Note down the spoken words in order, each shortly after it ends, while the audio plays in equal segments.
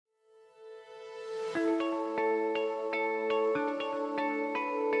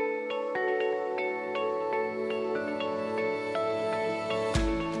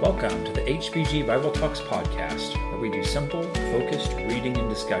Welcome to the HBG Bible Talks podcast, where we do simple, focused reading and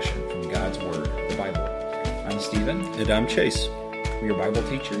discussion from God's Word, the Bible. I'm Stephen. And I'm Chase. We are Bible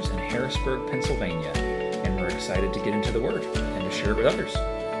teachers in Harrisburg, Pennsylvania, and we're excited to get into the Word and to share it with others.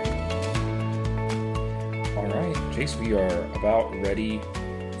 All right, Chase, we are about ready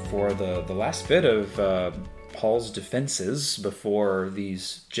for the last bit of Paul's defenses before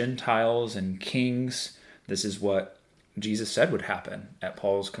these Gentiles and kings. This is what Jesus said would happen at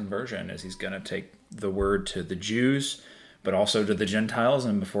Paul's conversion, as he's going to take the word to the Jews, but also to the Gentiles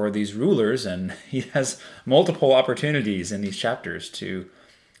and before these rulers. And he has multiple opportunities in these chapters to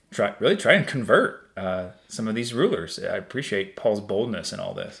try and convert some of these rulers. I appreciate Paul's boldness in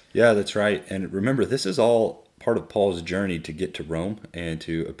all this. Yeah, that's right. And remember, this is all part of Paul's journey to get to Rome and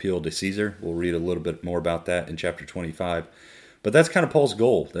to appeal to Caesar. We'll read a little bit more about that in chapter 25. But that's kind of Paul's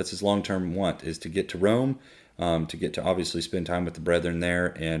goal. That's his long-term want, is to get to Rome, to get to obviously spend time with the brethren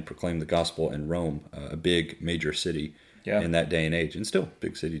there and proclaim the gospel in Rome, a big major city in that day and age, and still a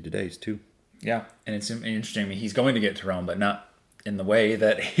big city today too. Yeah, and it's interesting. I mean, he's going to get to Rome, but not in the way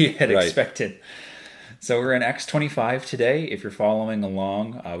that he had expected. So we're in Acts 25 today. If you're following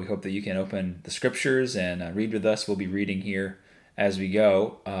along, we hope that you can open the scriptures and read with us. We'll be reading here as we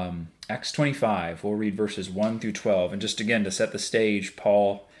go. Acts 25, we'll read verses 1 through 12. And just again, to set the stage,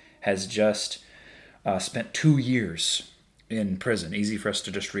 Paul has just spent 2 years in prison. Easy for us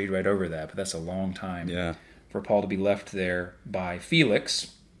to just read right over that, but that's a long time for Paul to be left there by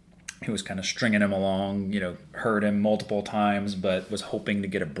Felix, who was kind of stringing him along, heard him multiple times, but was hoping to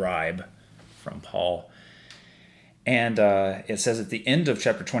get a bribe from Paul. And it says at the end of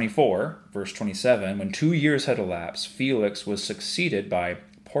chapter 24, verse 27, when 2 years had elapsed, Felix was succeeded by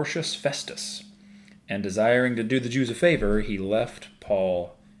Porcius Festus, and desiring to do the Jews a favor, he left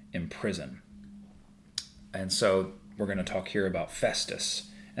Paul in prison. And so we're going to talk here about Festus.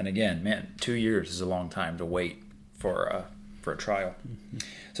 And again, man, 2 years is a long time to wait for a trial. Mm-hmm.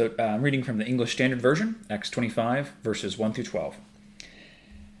 So I'm reading from the English Standard Version, Acts 25, verses 1 through 12.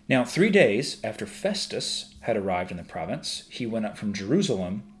 Now, 3 days after Festus had arrived in the province, he went up to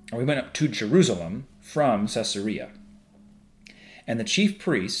Jerusalem from Caesarea. And the chief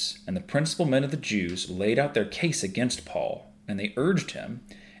priests and the principal men of the Jews laid out their case against Paul, and they urged him,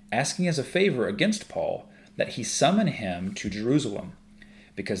 asking as a favor against Paul that he summon him to Jerusalem,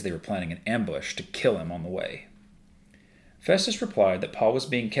 because they were planning an ambush to kill him on the way. Festus replied that Paul was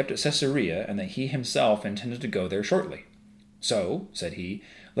being kept at Caesarea, and that he himself intended to go there shortly. So, said he,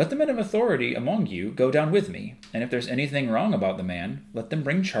 let the men of authority among you go down with me, and if there's anything wrong about the man, let them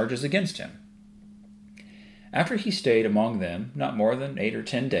bring charges against him. After he stayed among them not more than 8 or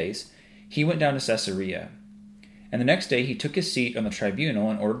 10 days, he went down to Caesarea. And the next day he took his seat on the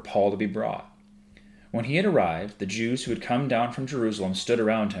tribunal and ordered Paul to be brought. When he had arrived, the Jews who had come down from Jerusalem stood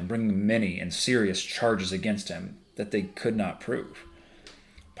around him, bringing many and serious charges against him that they could not prove.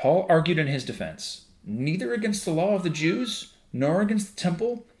 Paul argued in his defense, neither against the law of the Jews, nor against the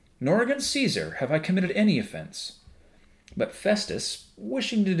temple, nor against Caesar have I committed any offense. But Festus,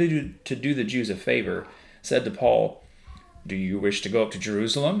 wishing to do the Jews a favor, said to Paul, do you wish to go up to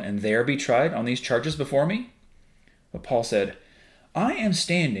Jerusalem and there be tried on these charges before me? But Paul said, I am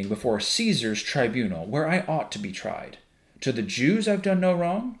standing before Caesar's tribunal, where I ought to be tried. To the Jews I've done no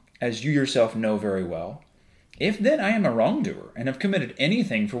wrong, as you yourself know very well. If then I am a wrongdoer, and have committed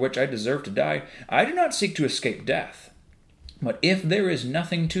anything for which I deserve to die, I do not seek to escape death. But if there is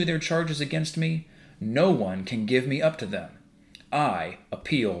nothing to their charges against me, no one can give me up to them. I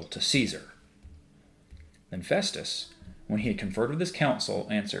appeal to Caesar. Then Festus, when he had conferred with his council,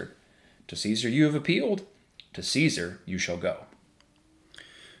 answered, to Caesar you have appealed, to Caesar you shall go.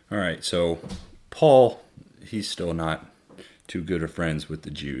 All right, so Paul, he's still not too good of friends with the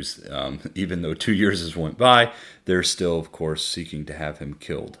Jews. Even though 2 years has went by, they're still, of course, seeking to have him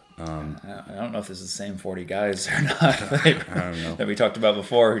killed. I don't know if this is the same 40 guys or not I don't know. that we talked about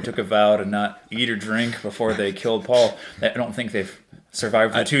before, who took a vow to not eat or drink before they killed Paul. I don't think they've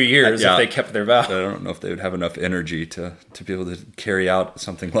survived for 2 years if they kept their vow. I don't know if they would have enough energy to be able to carry out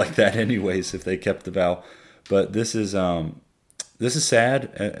something like that anyways if they kept the vow. But this is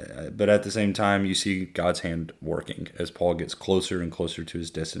sad, but at the same time, you see God's hand working as Paul gets closer and closer to his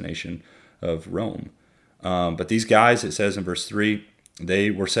destination of Rome. But these guys, it says in verse 3,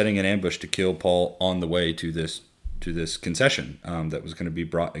 they were setting an ambush to kill Paul on the way to this concession that was going to be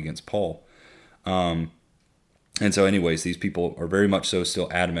brought against Paul. And so anyways, these people are very much so still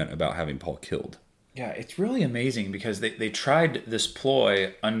adamant about having Paul killed. Yeah, it's really amazing because they tried this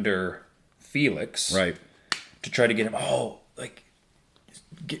ploy under Felix. Right. To try to get him,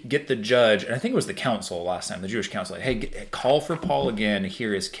 get the judge, and I think it was the council last time, the Jewish council, like, hey, call for Paul again to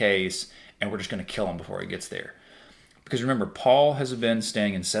hear his case, and we're just going to kill him before he gets there. Because remember, Paul has been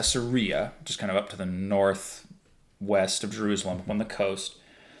staying in Caesarea, just kind of up to the northwest of Jerusalem, up on the coast,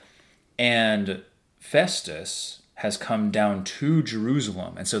 and Festus has come down to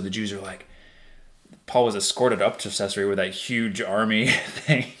Jerusalem, and so the Jews are like, Paul was escorted up to Caesarea with that huge army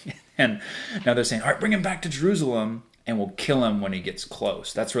thing, and now they're saying, all right, bring him back to Jerusalem, and we'll kill him when he gets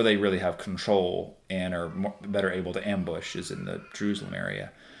close. That's where they really have control and are better able to ambush, is in the Jerusalem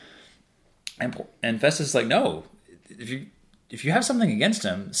area. And Festus is like, no, if you have something against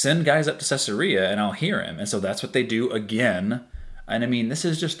him, send guys up to Caesarea and I'll hear him. And so that's what they do again. And I mean, this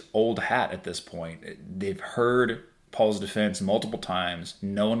is just old hat at this point. They've heard Paul's defense multiple times.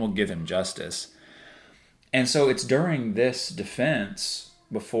 No one will give him justice. And so it's during this defense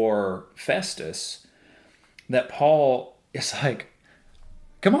before Festus that Paul is like,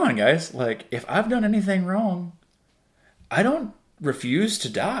 come on, guys. Like, if I've done anything wrong, I don't refuse to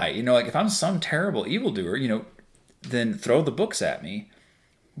die. You know, like, if I'm some terrible evildoer, you know, then throw the books at me.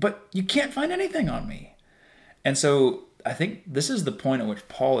 But you can't find anything on me. And so I think this is the point at which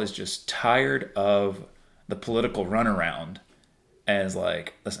Paul is just tired of the political runaround and is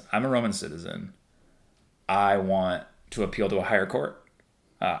like, listen, I'm a Roman citizen. I want to appeal to a higher court.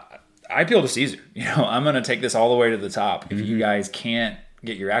 I appeal to Caesar. You know, I'm going to take this all the way to the top. If you guys can't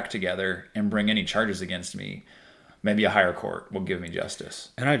get your act together and bring any charges against me, maybe a higher court will give me justice.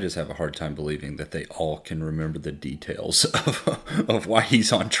 And I just have a hard time believing that they all can remember the details of why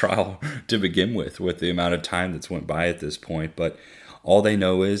he's on trial to begin with the amount of time that's went by at this point. But all they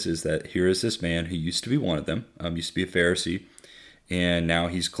know is that here is this man who used to be one of them, used to be a Pharisee, and now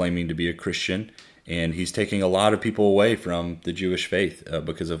he's claiming to be a Christian, and he's taking a lot of people away from the Jewish faith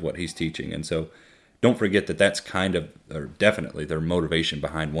because of what he's teaching. And so don't forget that that's kind of, or definitely their motivation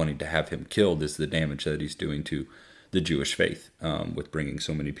behind wanting to have him killed, is the damage that he's doing to the Jewish faith with bringing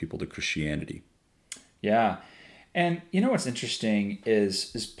so many people to Christianity. Yeah. And you know what's interesting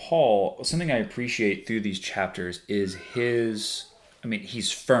is Paul, something I appreciate through these chapters is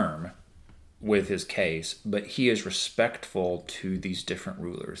he's firm with his case, but he is respectful to these different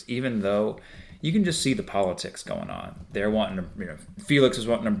rulers, even though you can just see the politics going on. They're wanting to, Felix is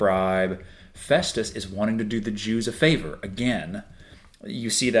wanting to bribe. Festus is wanting to do the Jews a favor again. You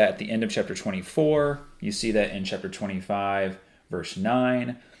see that at the end of chapter 24. You see that in chapter 25, verse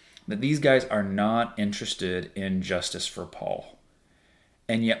 9, that these guys are not interested in justice for Paul.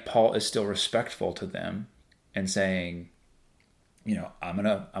 And yet Paul is still respectful to them and saying, I'm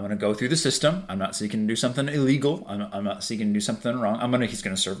gonna go through the system. I'm not seeking to do something illegal. I'm not seeking to do something wrong. He's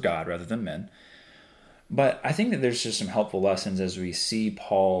gonna serve God rather than men. But I think that there's just some helpful lessons as we see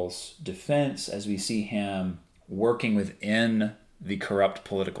Paul's defense, as we see him working within the corrupt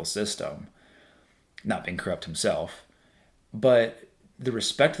political system, not being corrupt himself, but the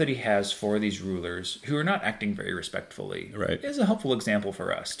respect that he has for these rulers who are not acting very respectfully, right, is a helpful example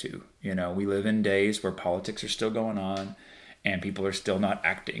for us too. We live in days where politics are still going on and people are still not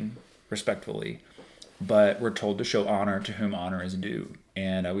acting respectfully, but we're told to show honor to whom honor is due.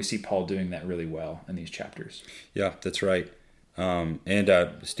 And we see Paul doing that really well in these chapters. Yeah, that's right. And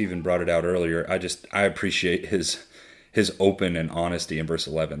Stephen brought it out earlier. I appreciate his open and honesty in verse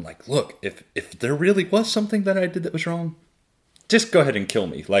 11. Like, look, if there really was something that I did that was wrong, just go ahead and kill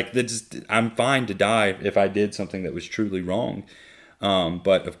me. Like, I'm fine to die if I did something that was truly wrong.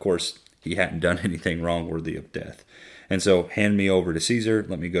 But of course, he hadn't done anything wrong worthy of death. And so, hand me over to Caesar.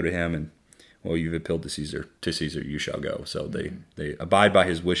 Let me go to him, and well, you've appealed to Caesar. To Caesar you shall go. So they abide by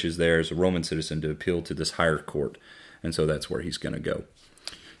his wishes there as a Roman citizen to appeal to this higher court. And so that's where he's going to go.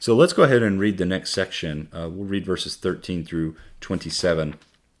 So let's go ahead and read the next section. We'll read verses 13 through 27.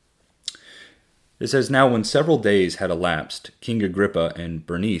 It says, Now when several days had elapsed, King Agrippa and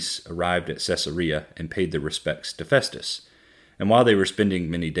Bernice arrived at Caesarea and paid their respects to Festus. And while they were spending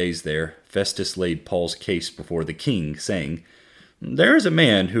many days there, Festus laid Paul's case before the king, saying, There is a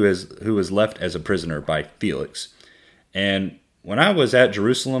man who was left as a prisoner by Felix. And when I was at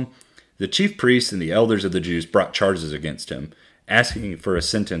Jerusalem, the chief priests and the elders of the Jews brought charges against him, asking for a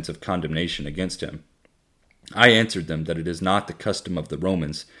sentence of condemnation against him. I answered them that it is not the custom of the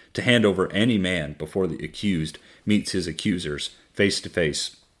Romans to hand over any man before the accused meets his accusers face to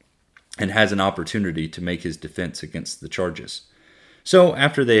face and has an opportunity to make his defense against the charges. So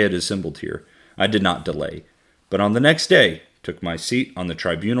after they had assembled here, I did not delay, but on the next day took my seat on the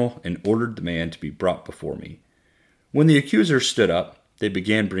tribunal and ordered the man to be brought before me. When the accusers stood up, they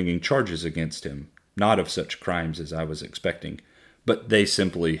began bringing charges against him, not of such crimes as I was expecting, but they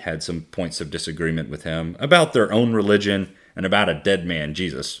simply had some points of disagreement with him about their own religion and about a dead man,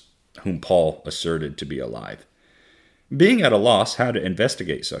 Jesus, whom Paul asserted to be alive. Being at a loss how to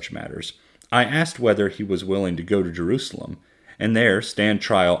investigate such matters, I asked whether he was willing to go to Jerusalem and there stand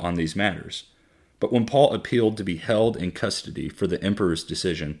trial on these matters. But when Paul appealed to be held in custody for the emperor's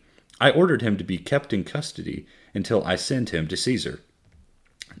decision, I ordered him to be kept in custody until I send him to Caesar.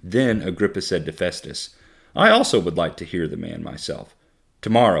 Then Agrippa said to Festus, I also would like to hear the man myself.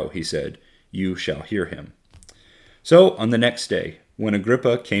 Tomorrow, he said, you shall hear him. So on the next day, when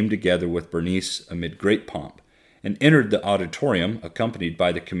Agrippa came together with Bernice amid great pomp, and entered the auditorium accompanied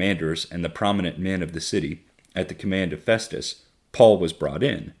by the commanders and the prominent men of the city, at the command of Festus, Paul was brought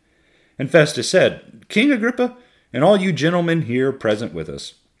in. And Festus said, King Agrippa, and all you gentlemen here present with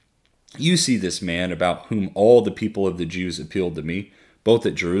us, you see this man about whom all the people of the Jews appealed to me, both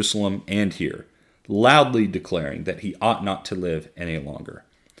at Jerusalem and here, loudly declaring that he ought not to live any longer.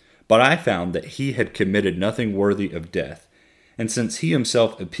 But I found that he had committed nothing worthy of death, and since he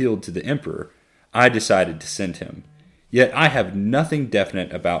himself appealed to the emperor, I decided to send him. Yet I have nothing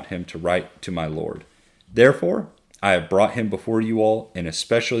definite about him to write to my lord. Therefore, I have brought him before you all, and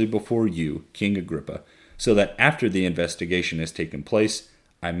especially before you, King Agrippa, so that after the investigation has taken place,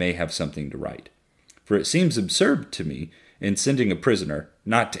 I may have something to write. For it seems absurd to me, in sending a prisoner,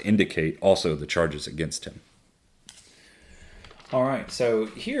 not to indicate also the charges against him. All right, so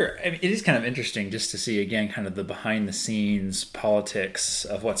here, I mean, it is kind of interesting just to see, again, kind of the behind-the-scenes politics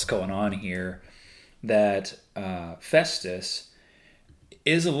of what's going on here, that Festus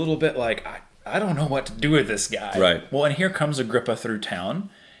is a little bit like, I don't know what to do with this guy. Right. Well, and here comes Agrippa through town.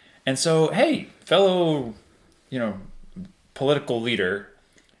 And so, hey, fellow, political leader,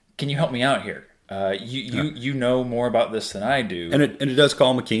 can you help me out here? You know more about this than I do. And it does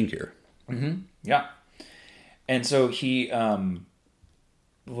call him a king here. Mm-hmm. Yeah. And so he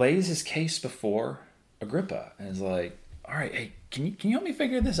lays his case before Agrippa and is like, all right, hey, can you help me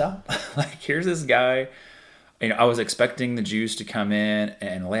figure this out? Like, here's this guy. I was expecting the Jews to come in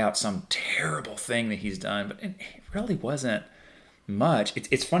and lay out some terrible thing that he's done, but it really wasn't much.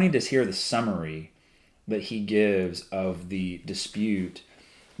 It's funny to hear the summary that he gives of the dispute.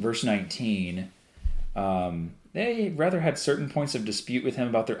 Verse 19, they rather had certain points of dispute with him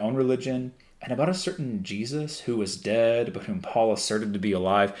about their own religion and about a certain Jesus who was dead, but whom Paul asserted to be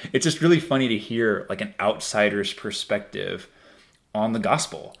alive. It's just really funny to hear like an outsider's perspective on the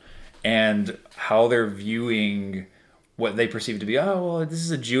gospel and how they're viewing what they perceive to be, this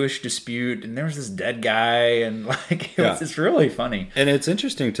is a Jewish dispute, and there's this dead guy, and it's really funny. And it's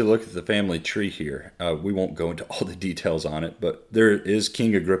interesting to look at the family tree here. We won't go into all the details on it, but there is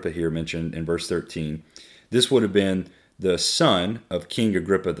King Agrippa here mentioned in verse 13. This would have been the son of King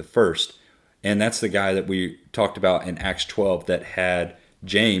Agrippa the First, and that's the guy that we talked about in Acts 12 that had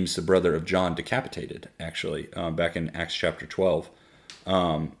James, the brother of John, decapitated, actually, back in Acts chapter 12.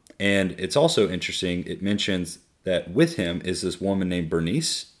 And it's also interesting, it mentions that with him is this woman named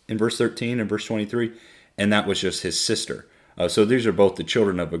Bernice in verse 13 and verse 23, and that was just his sister. So these are both the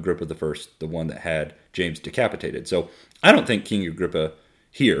children of Agrippa the First, the one that had James decapitated. So I don't think King Agrippa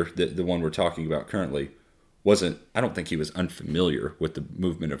here, the one we're talking about currently, I don't think he was unfamiliar with the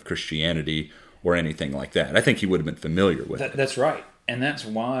movement of Christianity or anything like that. I think he would have been familiar with it. That's right. And that's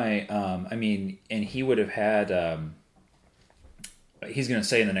why, and he would have had... he's going to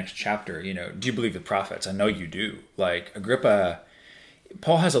say in the next chapter, do you believe the prophets? I know you do. Like Agrippa,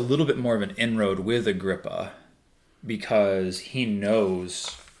 Paul has a little bit more of an inroad with Agrippa because he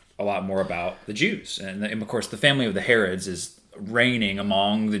knows a lot more about the Jews. And of course, the family of the Herods is reigning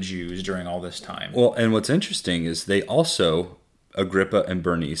among the Jews during all this time. Well, and what's interesting is they also, Agrippa and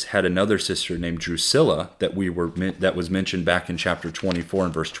Bernice, had another sister named Drusilla that was mentioned back in chapter 24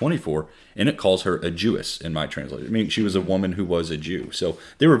 and verse 24, and it calls her a Jewess in my translation. I mean, she was a woman who was a Jew. So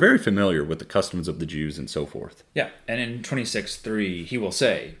they were very familiar with the customs of the Jews and so forth. Yeah, and in 26:3, he will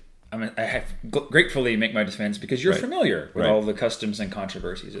say, I have gratefully make my defense because you're familiar with all the customs and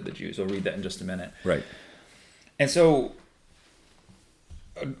controversies of the Jews. We'll read that in just a minute. Right. And so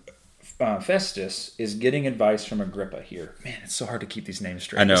Festus is getting advice from Agrippa here. Man, it's so hard to keep these names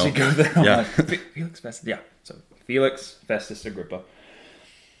straight. I know. As we go there. Yeah. Felix Festus. Yeah. So Felix, Festus, Agrippa.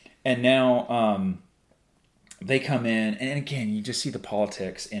 And now they come in, and again, you just see the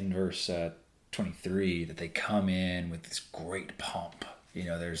politics in verse 23 that they come in with this great pomp.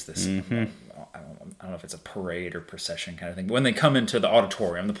 There's this, I don't know if it's a parade or procession kind of thing, but when they come into the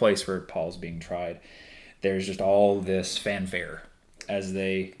auditorium, the place where Paul's being tried, there's just all this fanfare as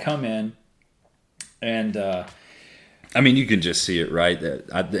they come in, and I mean, you can just see it, right? The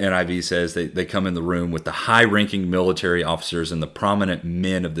NIV says they come in the room with the high-ranking military officers and the prominent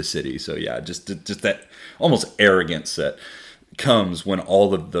men of the city. So yeah, just that almost arrogance that comes when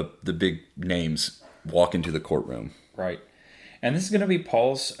all of the big names walk into the courtroom. Right. And this is going to be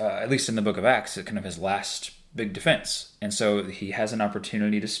Paul's, at least in the book of Acts, kind of his last big defense. And so he has an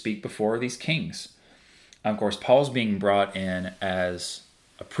opportunity to speak before these kings. Of course, Paul's being brought in as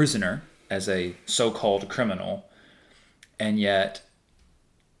a prisoner, as a so-called criminal. And yet,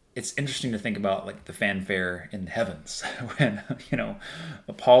 it's interesting to think about like the fanfare in the heavens when,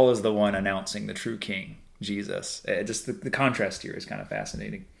 Paul is the one announcing the true king, Jesus. Just the contrast here is kind of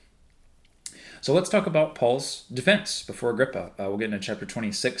fascinating. So let's talk about Paul's defense before Agrippa. We'll get into chapter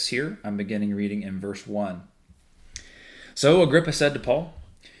 26 here. I'm beginning reading in verse 1. So Agrippa said to Paul,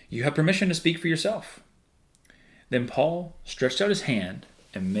 "You have permission to speak for yourself." Then Paul stretched out his hand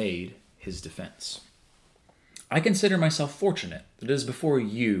and made his defense. "I consider myself fortunate that it is before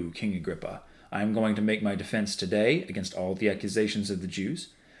you, King Agrippa, I am going to make my defense today against all the accusations of the Jews,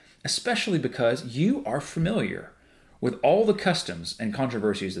 especially because you are familiar with all the customs and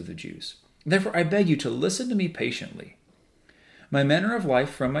controversies of the Jews. Therefore, I beg you to listen to me patiently. My manner of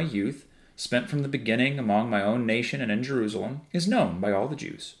life from my youth, spent from the beginning among my own nation and in Jerusalem, is known by all the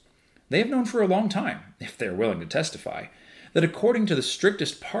Jews. They have known for a long time, if they are willing to testify, that according to the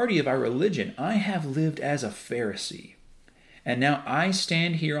strictest party of our religion, I have lived as a Pharisee. And now I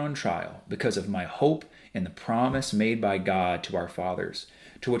stand here on trial because of my hope in the promise made by God to our fathers,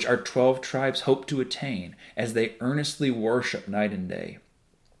 to which our 12 tribes hope to attain as they earnestly worship night and day.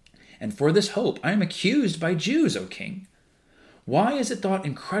 And for this hope I am accused by Jews, O king. Why is it thought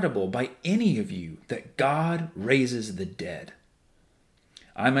incredible by any of you that God raises the dead?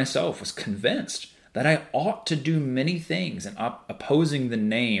 I myself was convinced that I ought to do many things in opposing the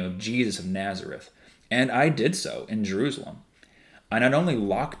name of Jesus of Nazareth, and I did so in Jerusalem. I not only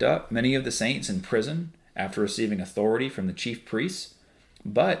locked up many of the saints in prison after receiving authority from the chief priests,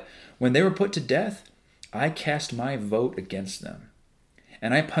 but when they were put to death, I cast my vote against them.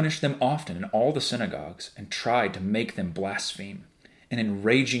 And I punished them often in all the synagogues and tried to make them blaspheme. And in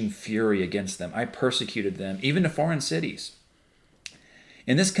raging fury against them, I persecuted them, even to foreign cities.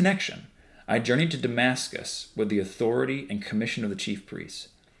 In this connection, I journeyed to Damascus with the authority and commission of the chief priests.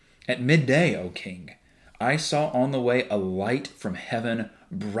 At midday, O king, I saw on the way a light from heaven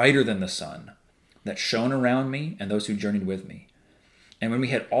brighter than the sun, that shone around me and those who journeyed with me. And when we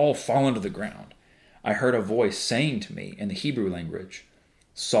had all fallen to the ground, I heard a voice saying to me in the Hebrew language,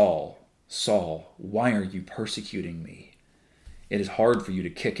 Saul, Saul, why are you persecuting me? It is hard for you to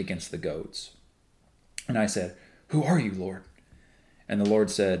kick against the goads. And I said, Who are you, Lord? And the Lord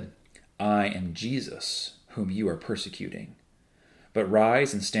said, I am Jesus, whom you are persecuting. But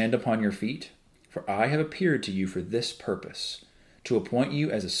rise and stand upon your feet, for I have appeared to you for this purpose, to appoint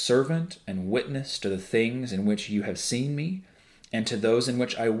you as a servant and witness to the things in which you have seen me, and to those in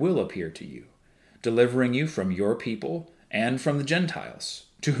which I will appear to you, delivering you from your people and from the Gentiles,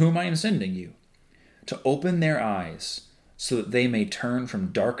 to whom I am sending you, to open their eyes, so that they may turn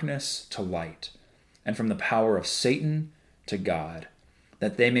from darkness to light, and from the power of Satan to God,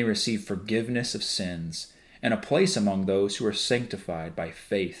 that they may receive forgiveness of sins, and a place among those who are sanctified by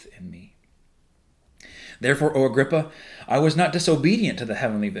faith in me. Therefore, O Agrippa, I was not disobedient to the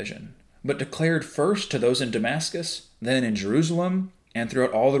heavenly vision, but declared first to those in Damascus, then in Jerusalem, and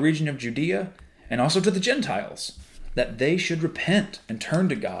throughout all the region of Judea, and also to the Gentiles, that they should repent and turn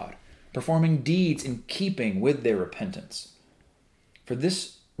to God, performing deeds in keeping with their repentance. For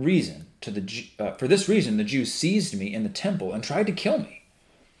this reason, the Jews seized me in the temple and tried to kill me.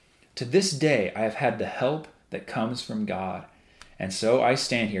 To this day I have had the help that comes from God, and so I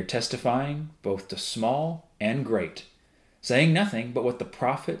stand here testifying both to small and great, saying nothing but what the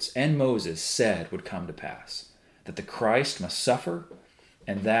prophets and Moses said would come to pass, that the Christ must suffer,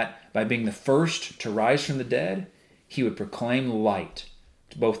 and that by being the first to rise from the dead, he would proclaim light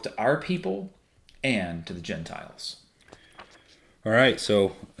both to our people and to the Gentiles. All right,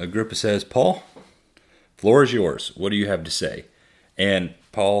 so Agrippa says, Paul, floor is yours. What do you have to say? And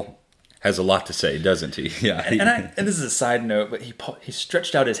Paul has a lot to say, doesn't he? Yeah. And this is a side note, but he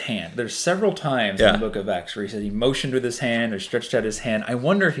stretched out his hand. There's several times in the book of Acts where he said he motioned with his hand or stretched out his hand. I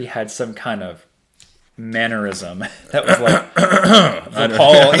wonder if he had some kind of mannerism that was like for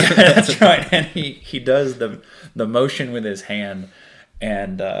Paul. Yeah, that's right. And he does the motion with his hand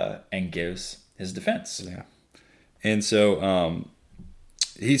and gives his defense. Yeah. And so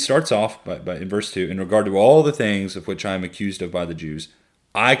he starts off by in verse 2, in regard to all the things of which I am accused of by the Jews,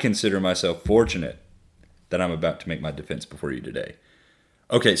 I consider myself fortunate that I'm about to make my defense before you today.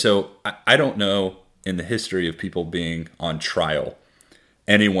 Okay, so I don't know in the history of people being on trial,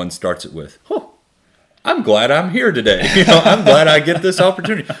 anyone starts it with, "Oh, I'm glad I'm here today. I'm glad I get this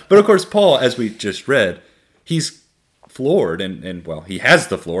opportunity." But of course, Paul, as we just read, he's floored and well, he has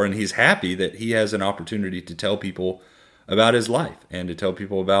the floor, and he's happy that he has an opportunity to tell people about his life and to tell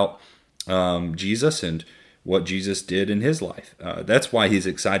people about Jesus and what Jesus did in his life. That's why he's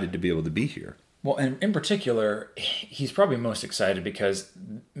excited to be able to be here. Well, and in particular, he's probably most excited because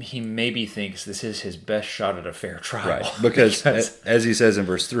he maybe thinks this is his best shot at a fair trial. Right, because as he says in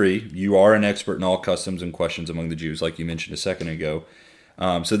verse 3, you are an expert in all customs and questions among the Jews, like you mentioned a second ago.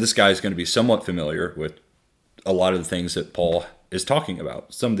 So this guy is going to be somewhat familiar with a lot of the things that Paul is talking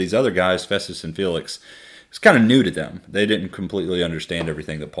about. Some of these other guys, Festus and Felix, it's kind of new to them. They didn't completely understand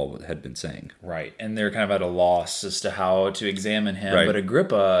everything that Paul had been saying. Right, and they're kind of at a loss as to how to examine him. Right. But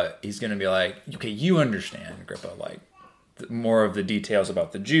Agrippa, he's going to be like, okay, you understand, Agrippa, like more of the details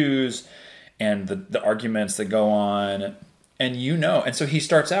about the Jews and the arguments that go on, and And so he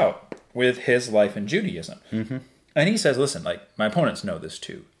starts out with his life in Judaism. Mm-hmm. And he says, listen, like my opponents know this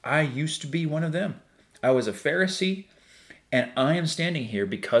too. I used to be one of them. I was a Pharisee, and I am standing here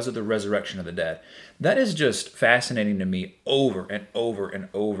because of the resurrection of the dead. That is just fascinating to me over and over and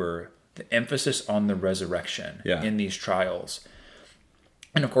over, the emphasis on the resurrection in these trials.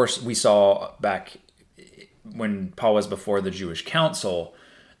 And of course, we saw back when Paul was before the Jewish council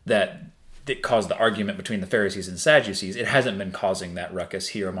that it caused the argument between the Pharisees and Sadducees. It hasn't been causing that ruckus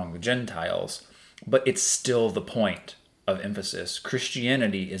here among the Gentiles, but it's still the point of emphasis.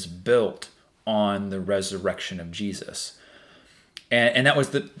 Christianity is built on the resurrection of Jesus. And that was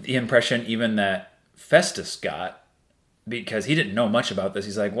the impression even that Festus got, because he didn't know much about this.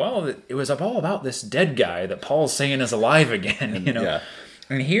 He's like, well, it was all about this dead guy that Paul's saying is alive again, Yeah.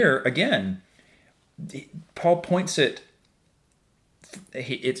 And here, again, Paul points it,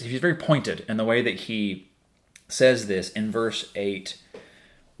 he's very pointed in the way that he says this in verse 8.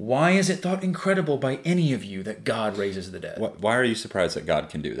 Why is it thought incredible by any of you that God raises the dead? Why are you surprised that God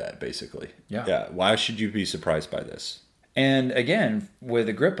can do that, basically? Yeah. Why should you be surprised by this? And again, with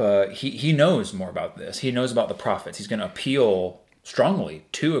Agrippa, he knows more about this. He knows about the prophets. He's going to appeal strongly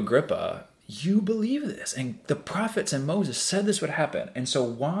to Agrippa. You believe this, and the prophets and Moses said this would happen. And so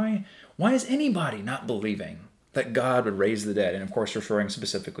why is anybody not believing that God would raise the dead? And of course, referring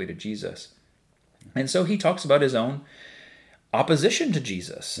specifically to Jesus. And so he talks about his own opposition to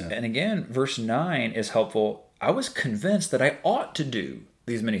Jesus. Yeah. And again, verse 9 is helpful. I was convinced that I ought to do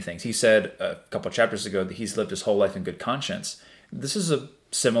these many things. He said a couple of chapters ago that he's lived his whole life in good conscience. This is a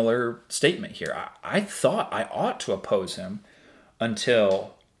similar statement here. I thought I ought to oppose him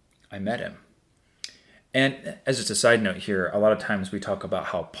until I met him. And as just a side note here, a lot of times we talk about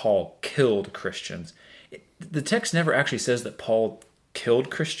how Paul killed Christians. The text never actually says that Paul killed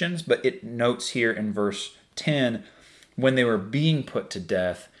Christians, but it notes here in verse 10, when they were being put to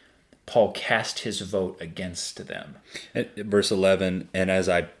death, Paul cast his vote against them. Verse 11, and as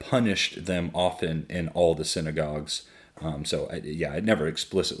I punished them often in all the synagogues. It never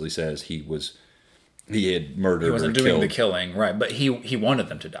explicitly says he had murdered or killed. He wasn't doing the killing, right, but he wanted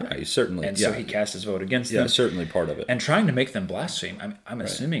them to die. Yeah, he certainly. And so he cast his vote against them. Yeah, certainly part of it. And trying to make them blaspheme. I'm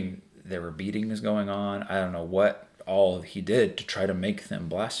assuming there were beatings going on. I don't know what all he did to try to make them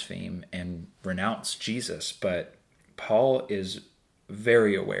blaspheme and renounce Jesus. But Paul is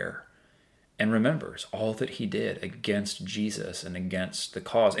very aware and remembers all that he did against Jesus and against the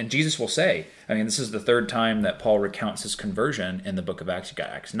cause. And Jesus will say, this is the third time that Paul recounts his conversion in the book of Acts. You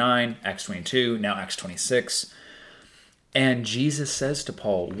got Acts 9, Acts 22, now Acts 26. And Jesus says to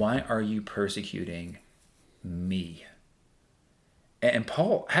Paul, why are you persecuting me? And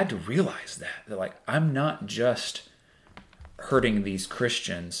Paul had to realize that I'm not just hurting these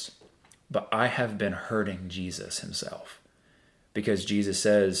Christians, but I have been hurting Jesus himself. Because Jesus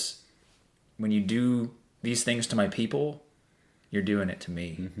says, when you do these things to my people, you're doing it to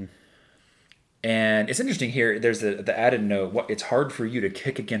me. Mm-hmm. And it's interesting here, there's the added note, it's hard for you to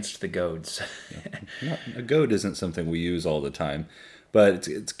kick against the goads. A goad isn't something we use all the time, but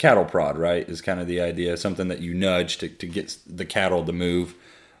it's cattle prod, right? Is kind of the idea, something that you nudge to get the cattle to move.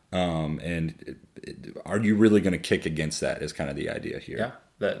 Are you really going to kick against that is kind of the idea here. Yeah,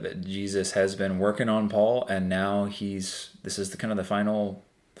 that Jesus has been working on Paul, and now this is the final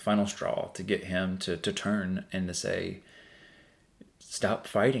straw to get him to turn and to say, stop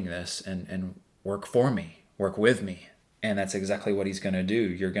fighting this and work for me, work with me. And that's exactly what he's going to do.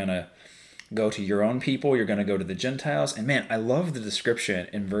 You're going to go to your own people. You're going to go to the Gentiles. And man, I love the description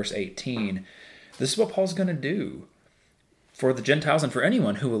in verse 18. This is what Paul's going to do for the Gentiles and for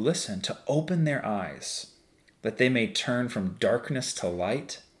anyone who will listen, to open their eyes, that they may turn from darkness to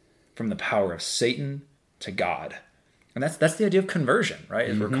light from the power of Satan to God. And that's the idea of conversion, right?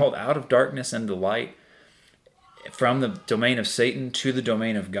 Is we're called out of darkness into light, from the domain of Satan to the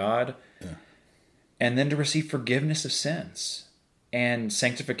domain of God, and then to receive forgiveness of sins and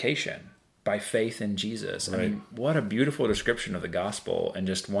sanctification by faith in Jesus. Right. I mean, what a beautiful description of the gospel in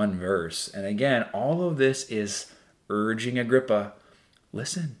just one verse. And again, all of this is urging Agrippa,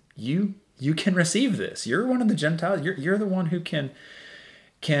 listen, you can receive this. You're one of the Gentiles. You're the one who can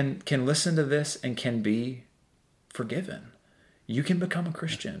listen to this and can be forgiven. You can become a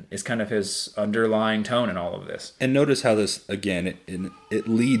Christian. Is kind of his underlying tone in all of this. And notice how this, again, it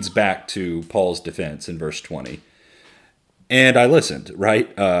leads back to Paul's defense in verse 20. And I listened,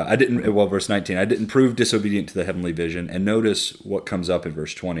 right? Verse 19, I didn't prove disobedient to the heavenly vision. And notice what comes up in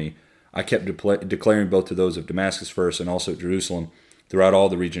verse 20. I kept declaring both to those of Damascus first and also Jerusalem, throughout all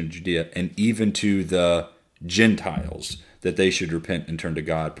the region of Judea, and even to the Gentiles, that they should repent and turn to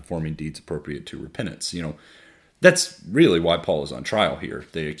God, performing deeds appropriate to repentance. That's really why Paul is on trial here.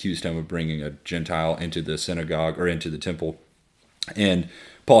 They accused him of bringing a Gentile into the synagogue or into the temple. And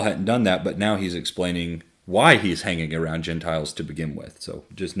Paul hadn't done that, but now he's explaining why he's hanging around Gentiles to begin with. So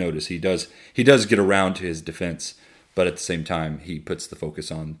just notice he does get around to his defense, but at the same time, he puts the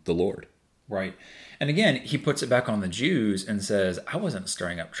focus on the Lord. Right. And again, he puts it back on the Jews and says, I wasn't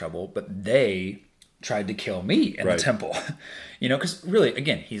stirring up trouble, but they tried to kill me in the temple. Because really,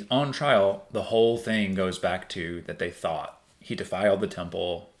 again, he's on trial. The whole thing goes back to that they thought he defiled the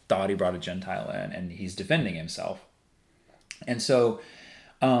temple, thought he brought a Gentile in, and he's defending himself. And so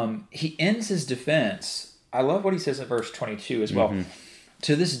he ends his defense. I love what he says in verse 22 as well.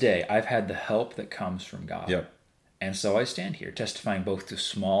 To this day, I've had the help that comes from God. Yep. And so I stand here testifying both to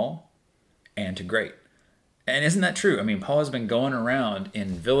small and to great. And isn't that true? I mean, Paul has been going around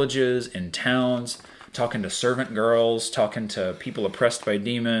in villages, in towns, talking to servant girls, talking to people oppressed by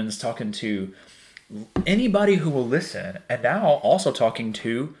demons, talking to anybody who will listen, and now also talking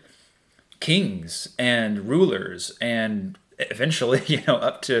to kings and rulers, and eventually,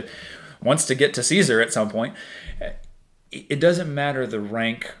 up to wants to get to Caesar at some point. It doesn't matter the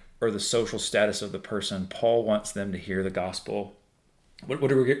rank or the social status of the person. Paul wants them to hear the gospel.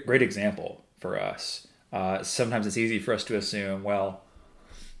 What a great example for us. Sometimes it's easy for us to assume, well,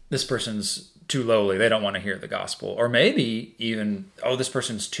 this person's too lowly. They don't want to hear the gospel. Or maybe even, this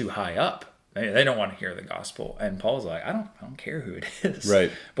person's too high up. They don't want to hear the gospel. And Paul's like, I don't care who it is.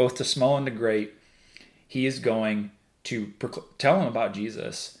 Right. Both to small and to great, he is going to tell them about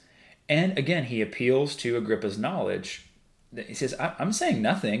Jesus. And again, he appeals to Agrippa's knowledge. He says, I'm saying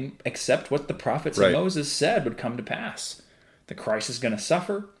nothing except what the prophets and Moses said would come to pass. The Christ is going to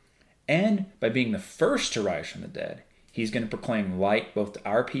suffer. And by being the first to rise from the dead, he's going to proclaim light both to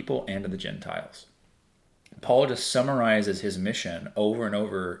our people and to the Gentiles. Paul just summarizes his mission over and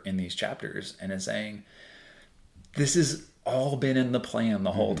over in these chapters and is saying, this has all been in the plan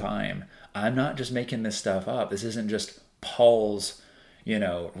the whole time. I'm not just making this stuff up. This isn't just Paul's,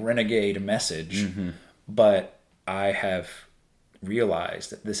 renegade message, but I have realized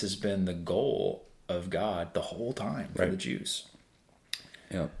that this has been the goal of God the whole time for the Jews.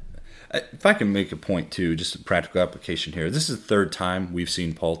 Yeah. If I can make a point too, just a practical application here. This is the third time we've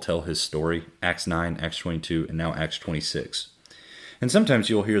seen Paul tell his story, Acts 9, Acts 22, and now Acts 26. And sometimes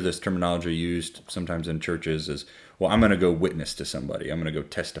you'll hear this terminology used sometimes in churches as, well, I'm going to go witness to somebody. I'm going to go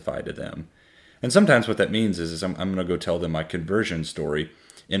testify to them. And sometimes what that means is I'm going to go tell them my conversion story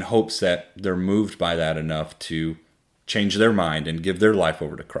in hopes that they're moved by that enough to change their mind and give their life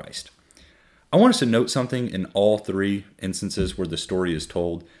over to Christ. I want us to note something in all three instances where the story is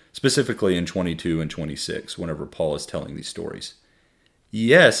told, specifically in 22 and 26, whenever Paul is telling these stories.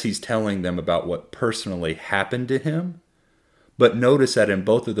 Yes, he's telling them about what personally happened to him, but notice that in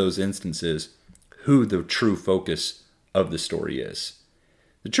both of those instances, who the true focus of the story is.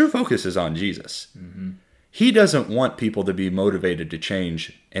 The true focus is on Jesus. He doesn't want people to be motivated to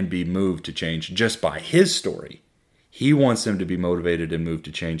change and be moved to change just by his story. He wants them to be motivated and moved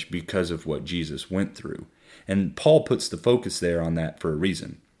to change because of what Jesus went through. And Paul puts the focus there on that for a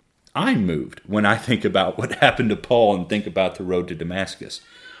reason. I'm moved when I think about what happened to Paul and think about the road to Damascus.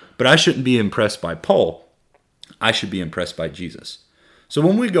 But I shouldn't be impressed by Paul. I should be impressed by Jesus. So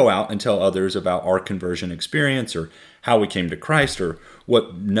when we go out and tell others about our conversion experience or how we came to Christ or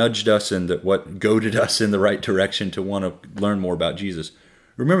what nudged us and what goaded us in the right direction to want to learn more about Jesus,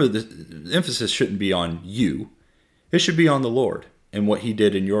 remember the emphasis shouldn't be on you. It should be on the Lord and what he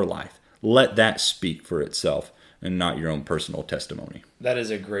did in your life. Let that speak for itself and not your own personal testimony. That is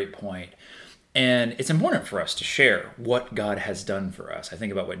a great point. And it's important for us to share what God has done for us. I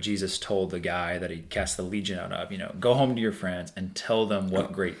think about what Jesus told the guy that he cast the legion out of, go home to your friends and tell them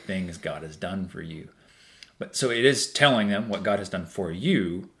what great things God has done for you. But so it is telling them what God has done for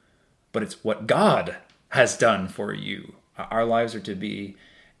you, but it's what God has done for you. Our lives are to be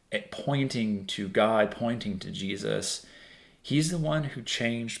pointing to God, pointing to Jesus. He's the one who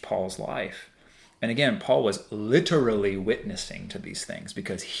changed Paul's life. And again, Paul was literally witnessing to these things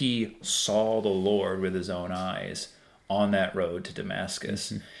because he saw the Lord with his own eyes on that road to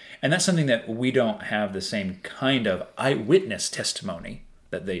Damascus. Mm-hmm. And that's something that we don't have the same kind of eyewitness testimony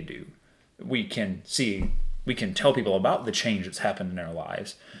that they do. We can tell people about the change that's happened in our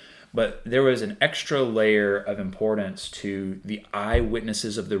lives, but there was an extra layer of importance to the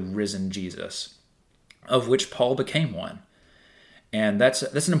eyewitnesses of the risen Jesus, of which Paul became one. And that's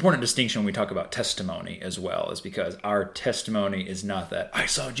an important distinction when we talk about testimony as well, is because our testimony is not that I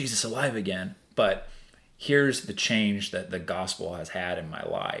saw Jesus alive again, but here's the change that the gospel has had in my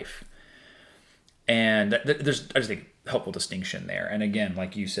life. And there's, I just think, helpful distinction there. And again,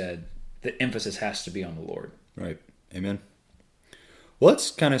 like you said, the emphasis has to be on the Lord. Right. Amen. Well,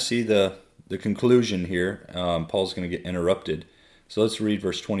 let's kind of see the conclusion here. Paul's going to get interrupted. So let's read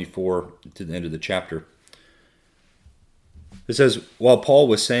verse 24 to the end of the chapter. It says, while Paul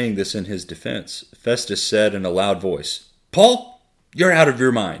was saying this in his defense, Festus said in a loud voice, Paul, you're out of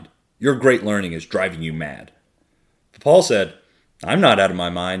your mind. Your great learning is driving you mad. But Paul said, I'm not out of my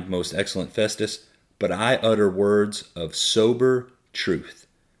mind, most excellent Festus, but I utter words of sober truth.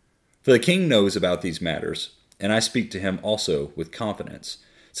 For the king knows about these matters, and I speak to him also with confidence,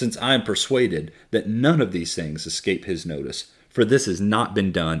 since I am persuaded that none of these things escape his notice, for this has not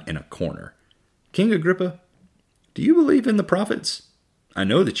been done in a corner. King Agrippa, do you believe in the prophets? I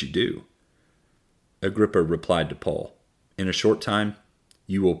know that you do. Agrippa replied to Paul, in a short time,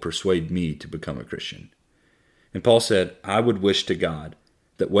 you will persuade me to become a Christian. And Paul said, I would wish to God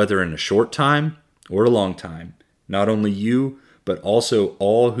that whether in a short time or a long time, not only you, but also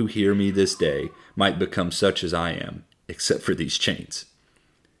all who hear me this day might become such as I am, except for these chains.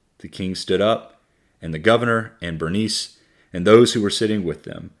 The king stood up, and the governor and Bernice, and those who were sitting with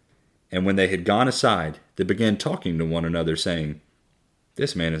them. And when they had gone aside, they began talking to one another, saying,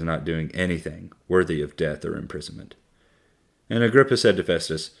 This man is not doing anything worthy of death or imprisonment. And Agrippa said to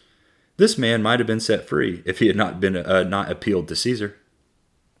Festus, This man might have been set free if he had not been not appealed to Caesar.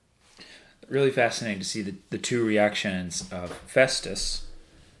 Really fascinating to see the two reactions of Festus,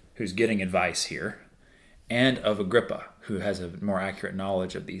 who's getting advice here, and of Agrippa, who has a more accurate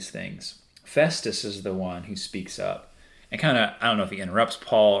knowledge of these things. Festus is the one who speaks up. And kind of, I don't know if he interrupts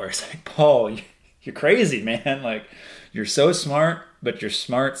Paul or it's like, Paul, you're crazy, man. Like, you're so smart, but your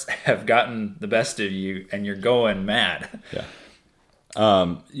smarts have gotten the best of you and you're going mad.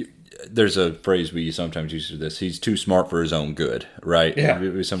 Yeah. There's a phrase we sometimes use for this. He's too smart for his own good, right? Yeah.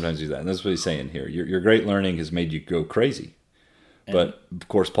 We sometimes do that. And that's what he's saying here. Your great learning has made you go crazy. But, of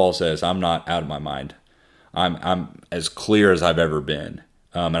course, Paul says, I'm not out of my mind. I'm as clear as I've ever been.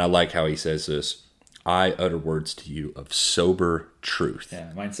 And I like how he says this. I utter words to you of sober truth.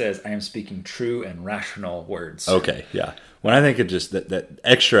 Yeah, mine says, I am speaking true and rational words. Okay, yeah. When I think of just that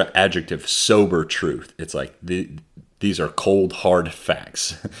extra adjective, sober truth, it's like these are cold, hard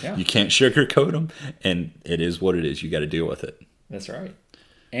facts. Yeah. You can't sugarcoat them, and it is what it is. You got to deal with it. That's right.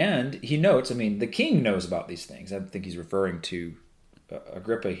 And he notes, the king knows about these things. I think he's referring to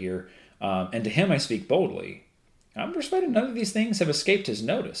Agrippa here. And to him I speak boldly. I'm persuaded none of these things have escaped his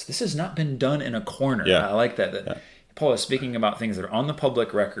notice. This has not been done in a corner. Yeah. I like that Paul is speaking about things that are on the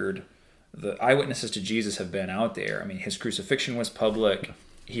public record. The eyewitnesses to Jesus have been out there. His crucifixion was public.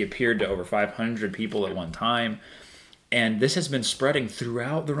 He appeared to over 500 people at one time. And this has been spreading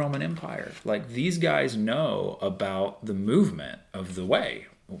throughout the Roman Empire. Like, these guys know about the movement of the way.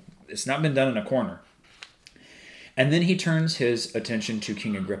 It's not been done in a corner. And then he turns his attention to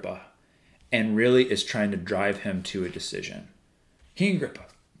King Agrippa and really is trying to drive him to a decision. King Agrippa,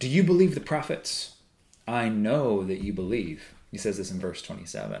 do you believe the prophets? I know that you believe. He says this in verse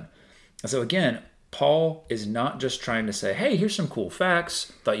 27. And so again, Paul is not just trying to say, hey, here's some cool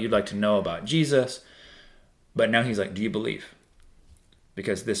facts, thought you'd like to know about Jesus. But now he's like, do you believe?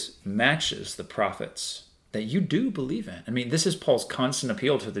 Because this matches the prophets that you do believe in. This is Paul's constant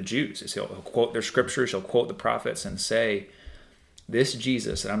appeal to the Jews. He'll quote their scriptures, he'll quote the prophets and say, this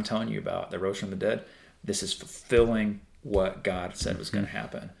Jesus that I'm telling you about that rose from the dead, this is fulfilling what God said was going to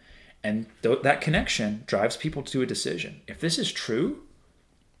happen. And that connection drives people to a decision. If this is true,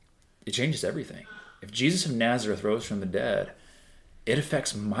 it changes everything. If Jesus of Nazareth rose from the dead, it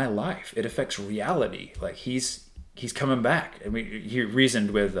affects my life. It affects reality. Like, he's he's coming back. I mean, he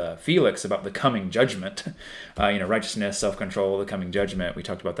reasoned with Felix about the coming judgment, righteousness, self-control, the coming judgment. We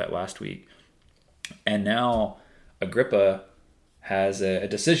talked about that last week. And now Agrippa has a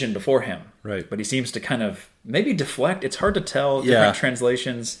decision before him. Right. But he seems to kind of maybe deflect. It's hard to tell. Different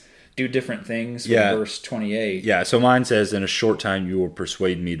translations do different things with verse 28. Yeah, so mine says, in a short time you will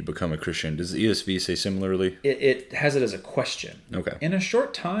persuade me to become a Christian. Does the ESV say similarly? It has it as a question. Okay. In a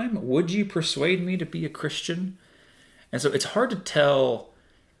short time, would you persuade me to be a Christian? And so it's hard to tell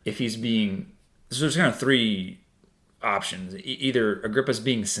if he's being... So there's kind of three options. Either Agrippa's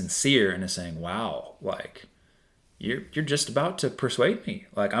being sincere and is saying, wow, like, you're just about to persuade me.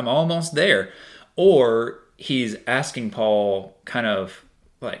 Like, I'm almost there. Or he's asking Paul kind of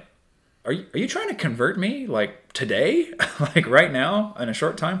like, are you trying to convert me like today? Like right now in a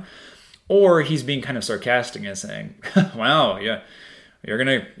short time? Or he's being kind of sarcastic and saying, wow, yeah, you're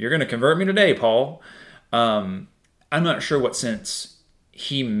gonna convert me today, Paul. I'm not sure what sense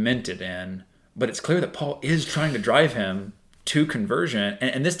he meant it in, but it's clear that Paul is trying to drive him to conversion,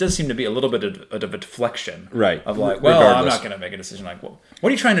 and this does seem to be a little bit of a deflection, right? Of like, well, regardless. I'm not going to make a decision. Like, well, what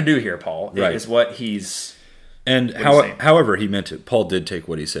are you trying to do here, Paul? Right. Is what he's and however he meant it. Paul did take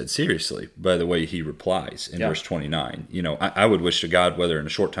what he said seriously by the way he replies in verse 29. I would wish to God, whether in a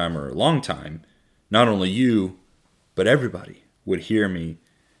short time or a long time, not only you, but everybody would hear me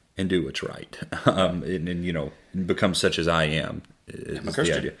and do what's right, and become such as I am. I'm a Christian.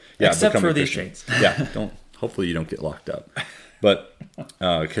 The idea. Yeah, except for these chains. Yeah, hopefully you don't get locked up, but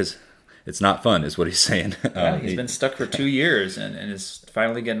because it's not fun, is what he's saying. He's been stuck for 2 years and is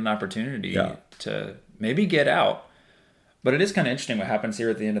finally getting an opportunity to maybe get out. But it is kind of interesting what happens here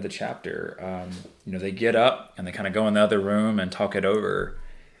at the end of the chapter. They get up and they kind of go in the other room and talk it over.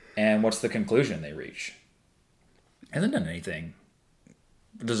 And what's the conclusion they reach? He hasn't done anything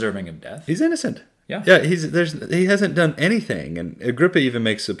deserving of death. He's innocent. Yeah, he hasn't done anything. And Agrippa even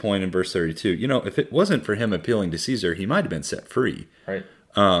makes the point in verse 32. If it wasn't for him appealing to Caesar, he might have been set free. Right.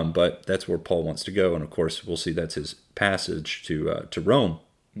 But that's where Paul wants to go. And of course, we'll see that's his passage to Rome.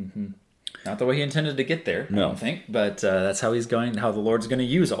 Mm-hmm. Not the way he intended to get there, no. I don't think. But that's how how the Lord's going to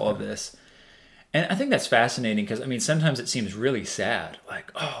use all of this. And I think that's fascinating because, sometimes it seems really sad.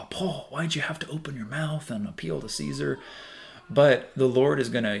 Like, oh, Paul, why'd you have to open your mouth and appeal to Caesar? But the Lord is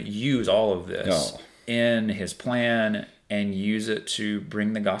going to use all of this in his plan and use it to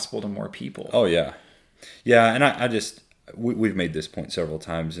bring the gospel to more people. Oh, yeah. Yeah, and we've made this point several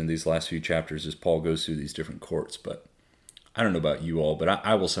times in these last few chapters as Paul goes through these different courts. But I don't know about you all, but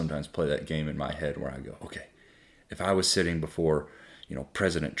I will sometimes play that game in my head where I go, okay, if I was sitting before,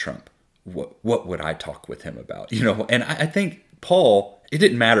 President Trump, what would I talk with him about? And I think Paul, it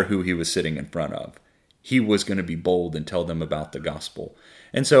didn't matter who he was sitting in front of. He was going to be bold and tell them about the gospel.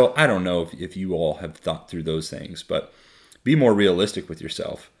 And so I don't know if you all have thought through those things, but be more realistic with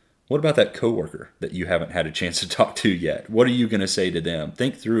yourself. What about that coworker that you haven't had a chance to talk to yet? What are you going to say to them?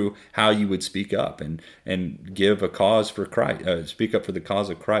 Think through how you would speak up and give a cause for Christ, speak up for the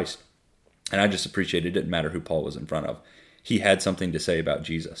cause of Christ. And I just appreciate it didn't matter who Paul was in front of. He had something to say about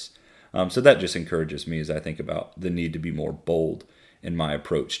Jesus. So that just encourages me as I think about the need to be more bold in my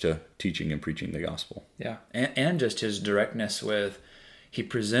approach to teaching and preaching the gospel. Yeah, and just his directness with, he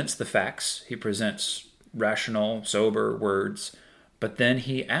presents the facts, he presents rational, sober words, but then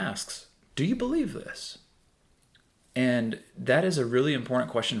he asks, do you believe this? And that is a really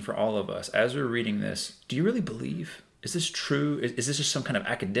important question for all of us. As we're reading this, do you really believe? Is this true? Is this just some kind of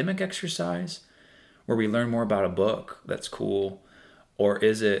academic exercise where we learn more about a book that's cool? Or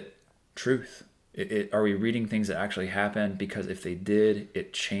is it truth? Are we reading things that actually happened? Because if they did,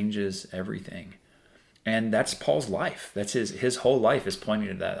 it changes everything. And that's Paul's life. That's his whole life is pointing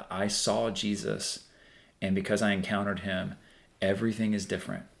to that. I saw Jesus, and because I encountered him, everything is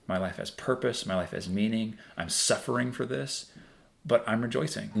different. My life has purpose. My life has meaning. I'm suffering for this, but I'm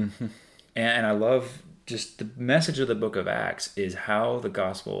rejoicing. Mm-hmm. And I love just the message of the book of Acts is how the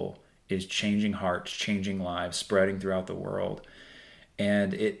gospel is changing hearts, changing lives, spreading throughout the world.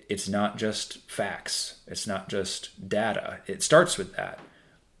 And it's not just facts. It's not just data. It starts with that,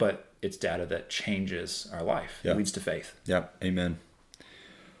 but it's data that changes our life. Yeah. It leads to faith. Yeah, amen.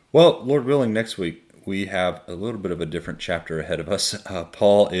 Well, Lord willing, next week we have a little bit of a different chapter ahead of us.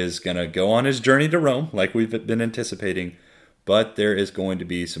 Paul is going to go on his journey to Rome, like we've been anticipating, but there is going to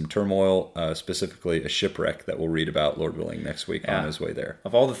be some turmoil, specifically a shipwreck that we'll read about, Lord willing, next week on his way there.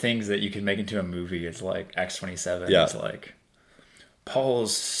 Of all the things that you can make into a movie, it's like Acts 27. Yeah. It's like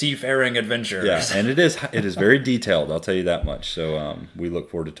Paul's seafaring adventures. Yeah, and it is very detailed, I'll tell you that much. So we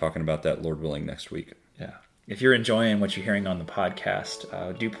look forward to talking about that, Lord willing, next week. Yeah. If you're enjoying what you're hearing on the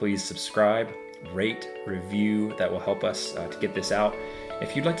podcast, do please subscribe, rate, review. That will help us to get this out.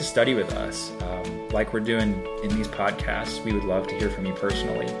 If you'd like to study with us, like we're doing in these podcasts, we would love to hear from you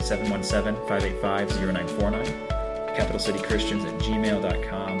personally. 717-585-0949,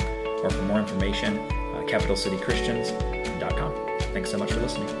 capitalcitychristians@gmail.com, or for more information, capitalcitychristians.com. Thanks so much for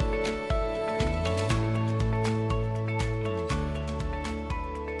listening.